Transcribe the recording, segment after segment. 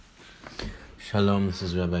Shalom, this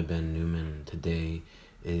is Rabbi Ben Newman. Today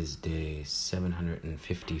is day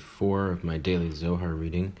 754 of my daily Zohar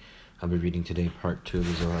reading. I'll be reading today part 2 of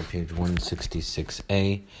the Zohar, page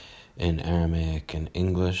 166a, in Aramaic and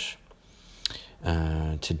English.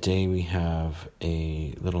 Today we have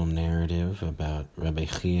a little narrative about Rabbi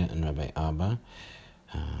Chia and Rabbi Abba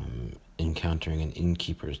encountering an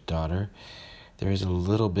innkeeper's daughter. There is a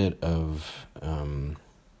little bit of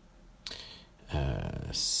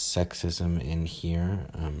sexism in here,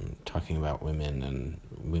 talking about women and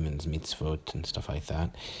women's mitzvot and stuff like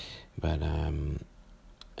that, but I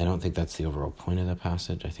don't think that's the overall point of the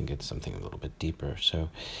passage. I think it's something a little bit deeper. So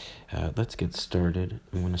let's get started.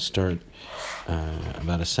 I'm going to start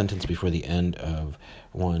about a sentence before the end of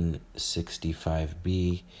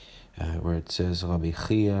 165b, where it says Rabbi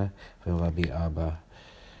Chia and Rabbi Abba.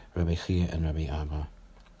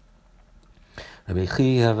 Rabbi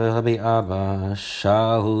Chia ורבי אבא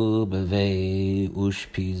שהו בבי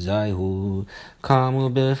אושפיזיהו קמו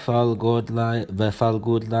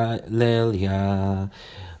בפלגות ליליה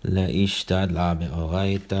להשתדלה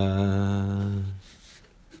באורייתא.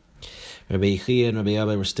 Rabbi Chia and Rabbi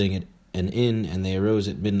Abba were staying at an inn, and they arose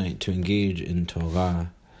at midnight to engage in Torah.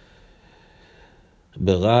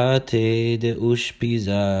 ברate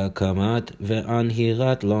דאושפיזה קמת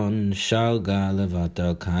ואנהירת לון שלגה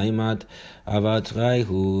לבטה קיימת אבת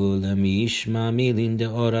רייהו למישמע מילין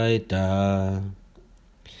דאורייתא.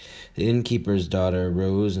 The innkeeper's daughter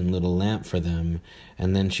rose and lit a lamp for them,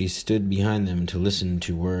 and then she stood behind them to listen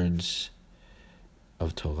to words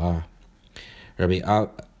of Torah.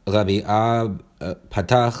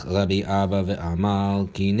 פתח רבי אבא ואמר,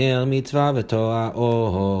 כי נר מצווה ותורה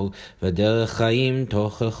אור, ודרך חיים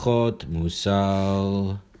תוכחות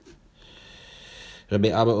מוסר. Rabbi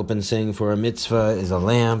Abba opened saying, for a mitzvah is a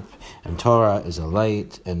lamp, and Torah is a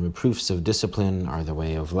light, and reproofs of discipline are the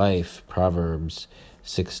way of life. Proverbs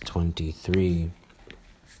 6:23.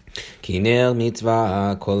 כי נר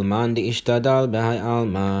מצווה כל מן דאשתדל בהי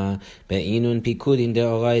עלמא באינון פיקודין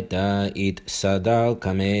דאורייתא יתסדל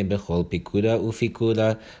קמא בכל פיקודה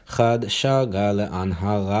ופיקודה חד שלגה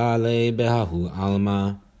לאנהרה לי בההו עלמא.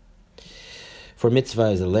 For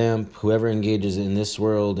mitzvah is a lamp. Whoever engages in this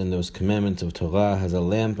world and those commandments of Torah has a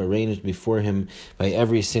lamp arranged before him by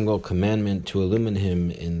every single commandment to illumine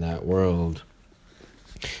him in that world.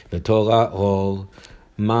 Torah all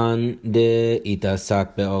man de itasak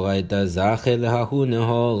beoraita zache lehahu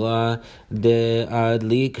nehora de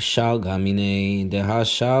adlik shalga mine de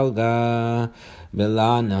hashalga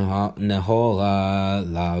bela nehora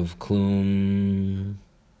lav klum.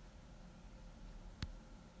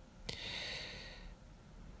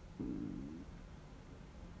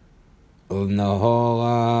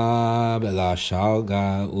 Nehora bela shalga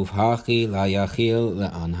ufhachi la yachil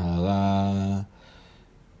leanhara.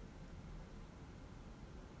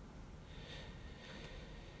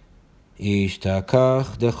 Ishtakach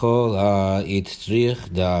dechola itzrich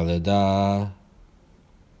daleda.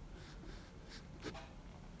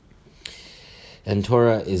 And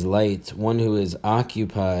Torah is light. One who is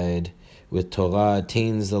occupied with Torah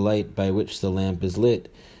attains the light by which the lamp is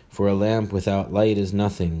lit. For a lamp without light is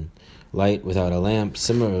nothing. Light without a lamp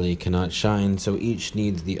similarly cannot shine, so each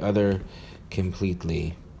needs the other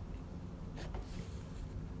completely.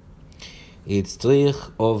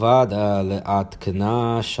 Itzrich ovada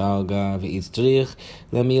le'atkena shalga v'itzrich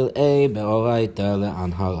lemil'ei be'oraita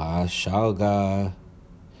le'anhara shalga.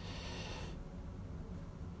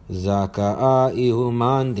 Zaka'a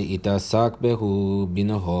ihuman de'itasak behu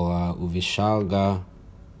binahora uvishalga.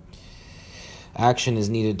 Action is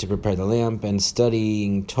needed to prepare the lamp, and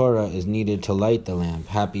studying Torah is needed to light the lamp.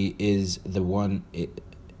 Happy is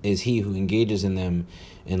he who engages in them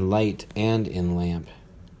in light and in lamp.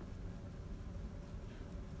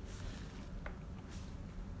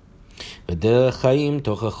 בדרך חיים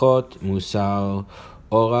תוכחות מוסר,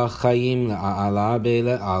 אורח חיים לעלה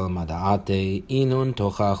בלעלמא דעתי, אינון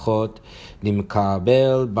תוכחות,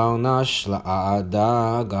 למקבל ברנש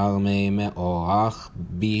לעדה גרמי מאורח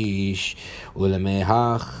ביש,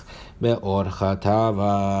 ולמהך באורח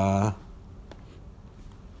טבע.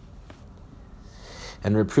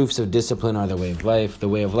 And reproofs of discipline are the way of life. The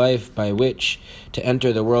way of life by which to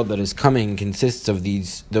enter the world that is coming consists of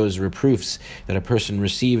those reproofs that a person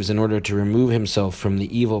receives in order to remove himself from the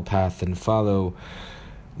evil path and follow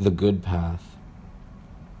the good path.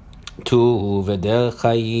 טוב ודרך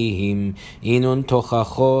חיים, אינון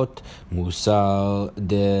תוכחות מוסר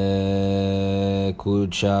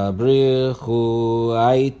דקודשא בריחו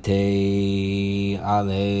הייתי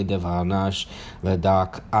עלי דברנש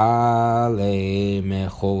לדק עלי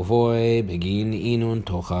מחובוי בגין אינון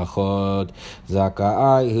תוכחות זכאי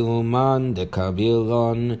הילמן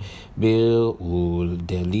דקבילון בירול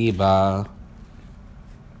דליבה.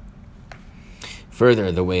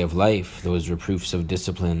 Further, the way of life, those reproofs of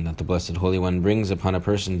discipline that the Blessed Holy One brings upon a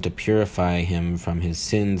person to purify him from his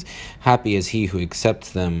sins, happy is he who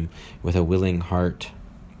accepts them with a willing heart.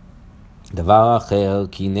 דבר אחר,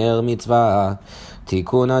 כי נר מצווה,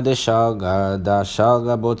 תיקונא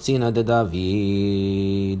דשלגא בוצינא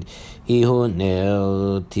דדוד, איהו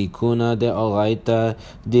נר, תיקונא דאורייתא,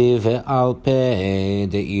 דבעל פה,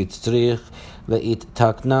 דאיצטריך, לית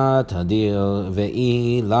תקנה תדיר,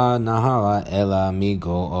 ואי לה נהרה אלא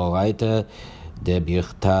מיגו אורייתא,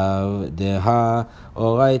 דבכתב דה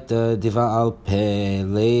אורייתא דבעל פה,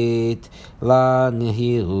 לית לה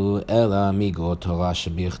נהירו אלא מיגו תורה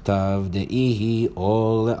שבכתב, דאי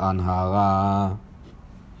אור לאנהרה.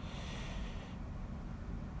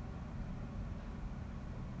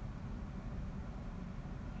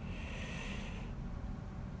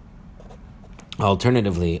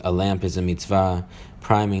 Alternatively, a lamp is a mitzvah,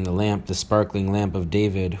 priming the lamp, the sparkling lamp of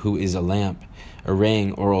David, who is a lamp,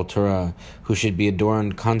 arraying oral Torah, who should be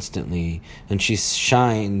adorned constantly, and she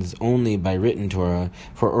shines only by written Torah,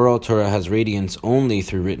 for oral Torah has radiance only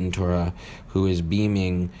through written Torah, who is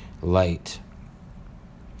beaming light.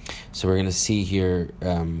 So we're going to see here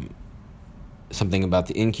something about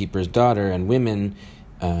the innkeeper's daughter and women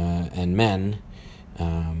and men.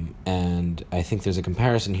 And I think there's a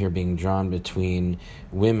comparison here being drawn between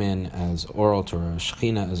women as oral Torah,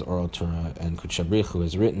 Shechina as oral Torah, and Kudshah B'richu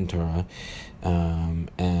as written Torah.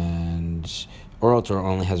 And oral Torah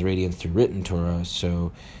only has radiance through written Torah,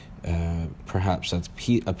 so perhaps that's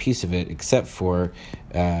a piece of it, except for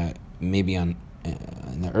maybe on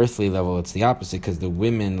the earthly level it's the opposite, because the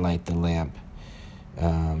women light the lamp,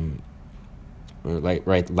 or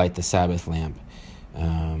light the Sabbath lamp,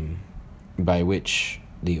 by which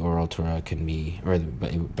the oral Torah can be, or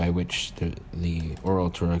by which the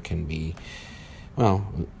oral Torah can be, well,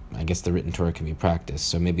 I guess the written Torah can be practiced.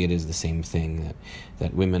 So maybe it is the same thing,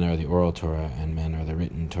 that women are the oral Torah and men are the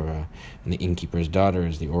written Torah, and the innkeeper's daughter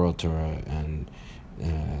is the oral Torah, and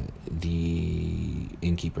the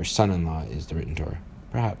innkeeper's son-in-law is the written Torah.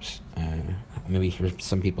 Perhaps. Maybe hear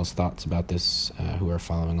some people's thoughts about this who are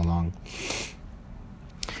following along.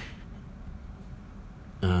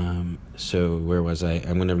 So where was I?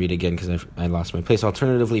 I'm going to read again because I lost my place.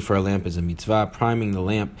 Alternatively, for a lamp is a mitzvah, priming the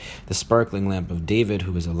lamp, the sparkling lamp of David,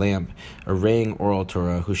 who is a lamp, arraying oral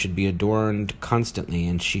Torah, who should be adorned constantly,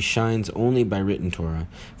 and she shines only by written Torah,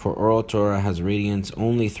 for oral Torah has radiance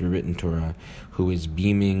only through written Torah, who is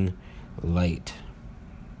beaming light.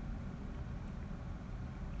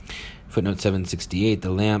 Footnote 768, the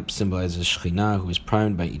lamp symbolizes Shekhinah, who is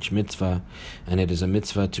primed by each mitzvah, and it is a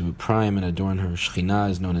mitzvah to prime and adorn her. Shekhinah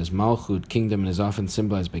is known as Malchut, kingdom, and is often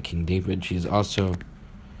symbolized by King David. She is also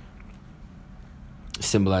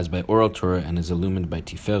symbolized by oral Torah and is illumined by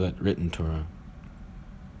Tiferet, written Torah.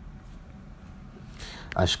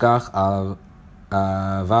 Ashkach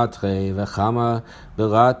avatre v'chama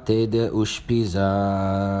berate de ushpiza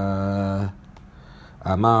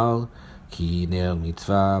Amar כי נר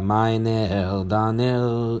מצווה, מי נר,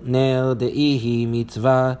 נר דאיהי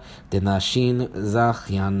מצווה, דנשין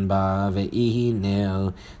זכיין בה, ואיהי נר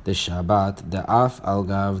דשבת, דאף על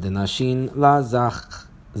גב דנשין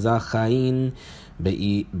לזכיין,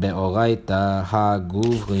 באורייתא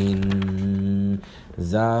הגוברין,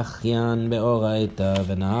 זכיין באורייתא,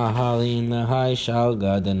 ונהרין להי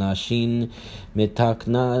שלגא דנשין,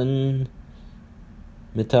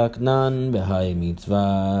 מתקנן בהי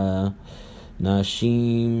מצווה,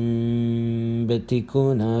 נשים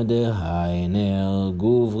בתיקונה דהי נר,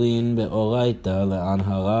 גוברין באורייתא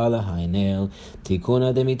לאנהרה להי נר,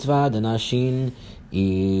 תיקונה דמצווה דנשים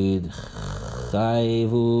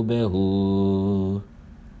יתחייבו בהו.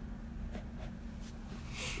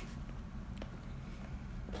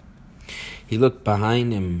 He looked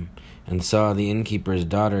behind him and saw the innkeeper's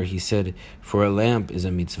daughter. He said, "For a lamp is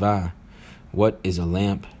a mitzvah." What is a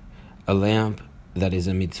lamp? A lamp that is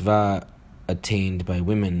a mitzvah attained by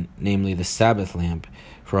women, namely the Sabbath lamp.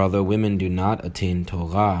 For although women do not attain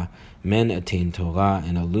Torah, men attain Torah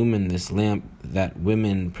and illumine this lamp that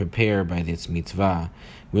women prepare by this mitzvah.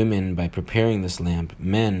 Women by preparing this lamp,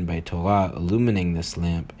 men by Torah illumining this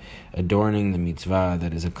lamp, adorning the mitzvah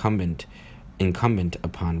that is incumbent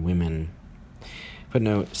upon women.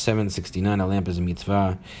 Footnote 769, a lamp is a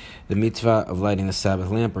mitzvah. The mitzvah of lighting the Sabbath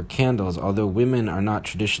lamp or candles. Although women are not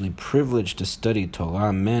traditionally privileged to study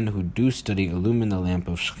Torah, men who do study illumine the lamp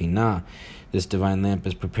of Shekhinah. This divine lamp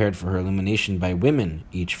is prepared for her illumination by women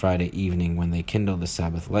each Friday evening when they kindle the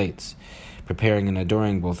Sabbath lights. Preparing and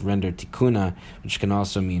adoring both render tikkuna, which can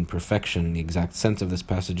also mean perfection. The exact sense of this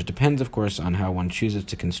passage depends, of course, on how one chooses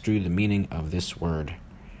to construe the meaning of this word.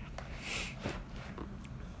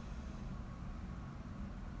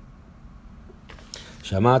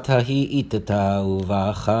 Shamata hi itata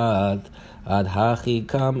uvachat ad hachi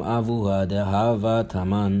kam avua dehava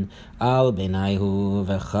taman al benaihu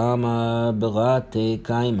vechama berate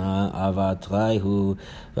kaima avat raihu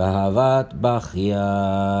vahavat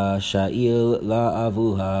bachia sha'il la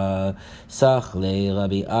avuha sachle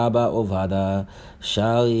Rabbi Abba Ovada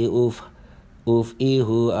shari ihu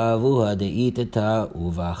avuha deitata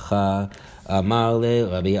uvacha amar le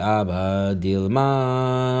Rabbi Abba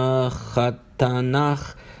dilma Tanach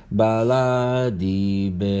bala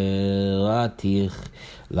diberatich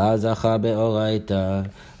la zacha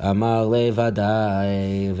beoraita amar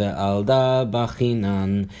levadai ve'alda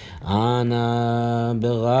bachinan ana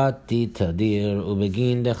berati tadir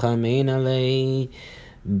ubegin dechamein alei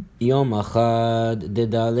yom achad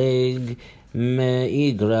dedaleg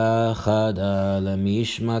מאיגרא חדה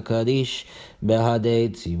למishma kadish בהדי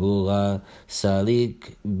ציבורה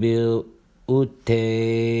סליק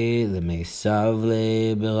ute lemesav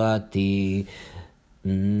leberati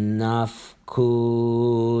nafku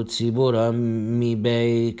tzibura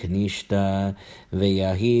mibei knishta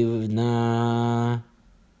veyahivna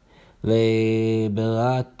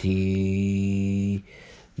leberati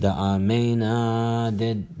da'amena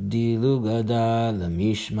de dilugada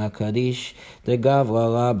lemishma kadish de gavra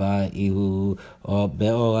rabba ihu o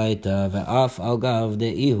beoraita ve'af al gav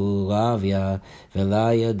de ihu ravya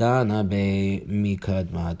ve'la yadana be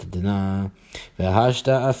mikadmat dana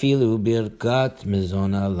ve'hashta afilu birkat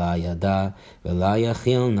mezona la yada ve'la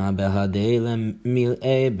yachilna behadei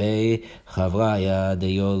lemil'e be chavraya de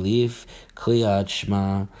yolif kriyat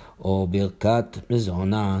shma o birkat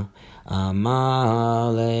mezona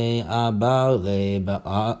Amale abale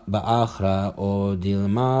ba'achra o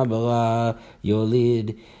dilma bara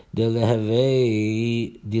yolid deleheve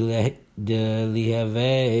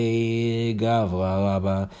gavra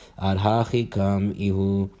rabba ad hachikam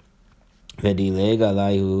ihu vedileg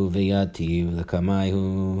alayhu veyativ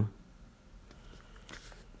lekamayhu.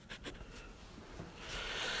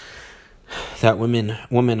 That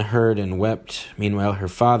woman heard and wept. Meanwhile, her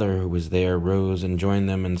father, who was there, rose and joined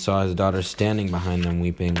them and saw his daughter standing behind them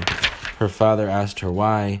weeping. Her father asked her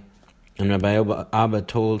why, and Rabbi Abba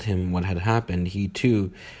told him what had happened. He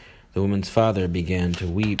too, the woman's father, began to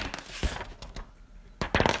weep.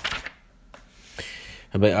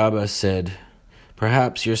 Rabbi Abba said,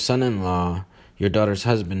 "Perhaps your son-in-law, your daughter's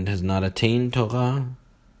husband, has not attained Torah?"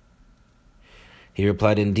 He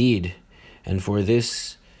replied, "Indeed, and for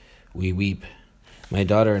this we weep, my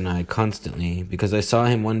daughter and I, constantly, because I saw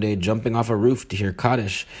him one day jumping off a roof to hear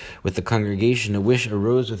Kaddish with the congregation. A wish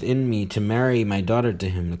arose within me to marry my daughter to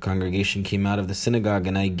him. The congregation came out of the synagogue,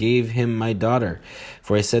 and I gave him my daughter.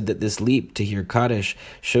 For I said that this leap to hear Kaddish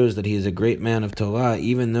shows that he is a great man of Torah,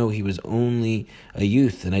 even though he was only a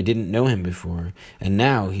youth, and I didn't know him before. And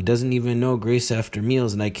now he doesn't even know grace after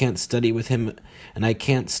meals, and I can't study with him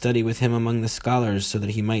among the scholars, so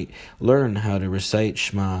that he might learn how to recite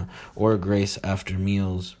Shema or grace after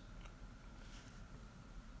meals."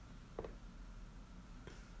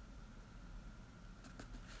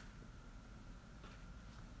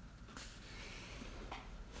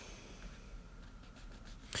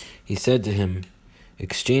 He said to him,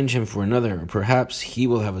 "Exchange him for another, or perhaps he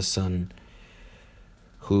will have a son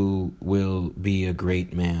who will be a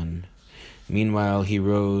great man." Meanwhile, he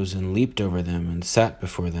rose and leaped over them and sat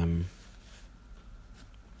before them.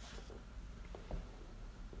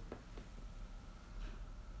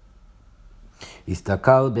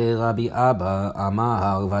 הסתכל ברבי אבא,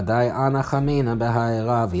 אמר, ודאי אנא חמינא בהאי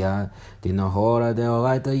רביה, דנהורא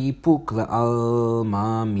דאורייתא ייפוק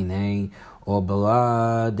לעלמא מיני, או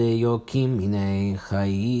בלא דיוקים מיני,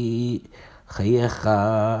 חייך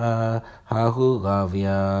ההוא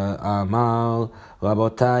רביה, אמר,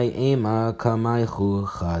 רבותיי אימה כמייכו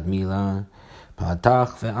חד מילה,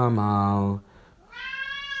 פתח ואמר.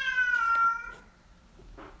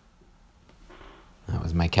 That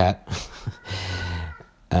was my cat.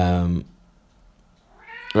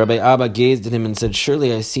 Rabbi Abba gazed at him and said,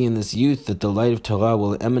 "Surely I see in this youth that the light of Torah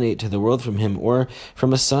will emanate to the world from him, or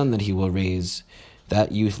from a son that he will raise."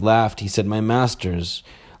 That youth laughed. He said, "My masters,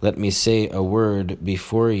 let me say a word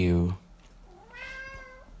before you."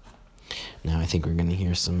 Now I think we're going to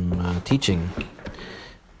hear some teaching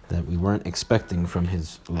that we weren't expecting from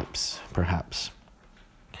his lips, perhaps.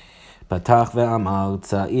 פתח ואמר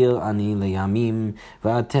צעיר אני לימים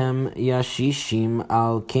ואתם ישישים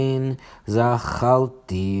על כן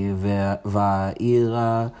זחלתי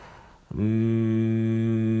ואירה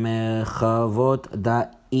מרחבות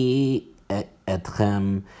דעי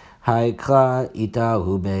אתכם היקרא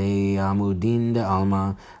איתהו בעמודין דעלמא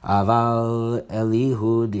אבל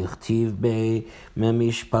אליהו דכתיב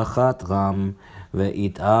ממשפחת רם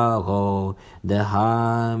ויתארו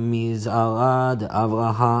דהמזערה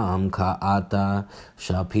דאברהם קאתה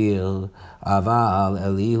שפיר אבל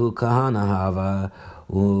אליהו כהנא הווה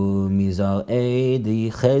ומזרעי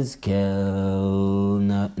דחזקאל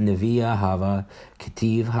נביא הווה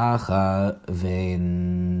כתיב הכה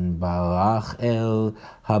ונברח אל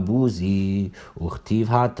הבוזי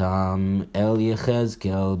וכתיב התם אל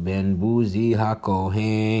יחזקאל בן בוזי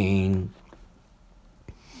הכהן.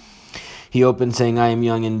 He opened, saying, I am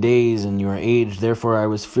young in days, and you are aged. Therefore I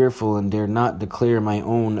was fearful and dared not declare my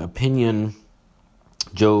own opinion.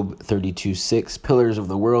 Job 32:6. Pillars of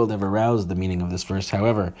the world have aroused the meaning of this verse.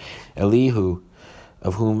 However, Elihu,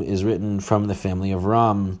 of whom is written from the family of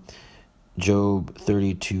Ram, Job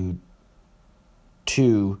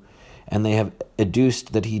 32:2, and they have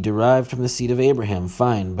adduced that he derived from the seed of Abraham.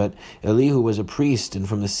 Fine, but Elihu was a priest and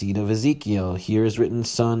from the seed of Ezekiel. Here is written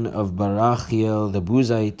son of Barachiel the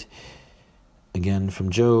Buzite, again from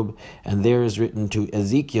Job, and there is written to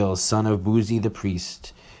Ezekiel, son of Buzi the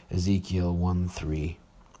priest, Ezekiel 1:3.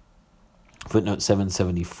 Footnote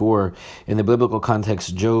 774. In the biblical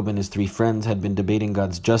context, Job and his three friends had been debating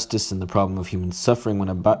God's justice and the problem of human suffering when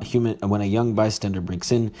a young bystander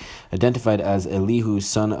breaks in, identified as Elihu,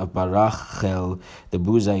 son of Barachel, the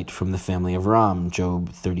Buzite from the family of Ram, Job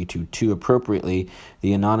 32:2. Appropriately,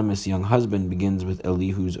 the anonymous young husband begins with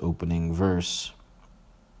Elihu's opening verse.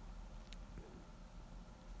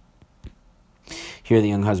 Here the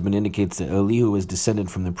young husband indicates that Elihu is descended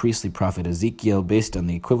from the priestly prophet Ezekiel based on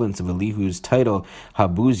the equivalence of Elihu's title,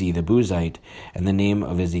 Habuzi, the Buzite, and the name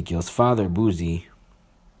of Ezekiel's father, Buzi.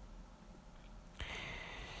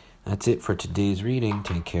 That's it for today's reading.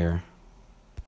 Take care.